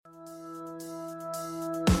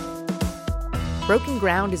Broken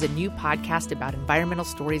Ground is a new podcast about environmental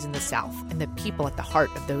stories in the South and the people at the heart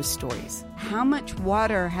of those stories. How much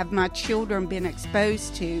water have my children been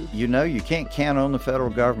exposed to? You know you can't count on the federal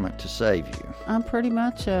government to save you. I'm pretty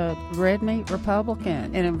much a red meat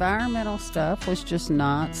Republican, and environmental stuff was just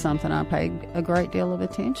not something I paid a great deal of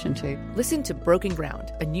attention to. Listen to Broken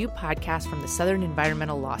Ground, a new podcast from the Southern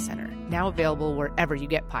Environmental Law Center, now available wherever you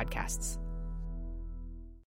get podcasts.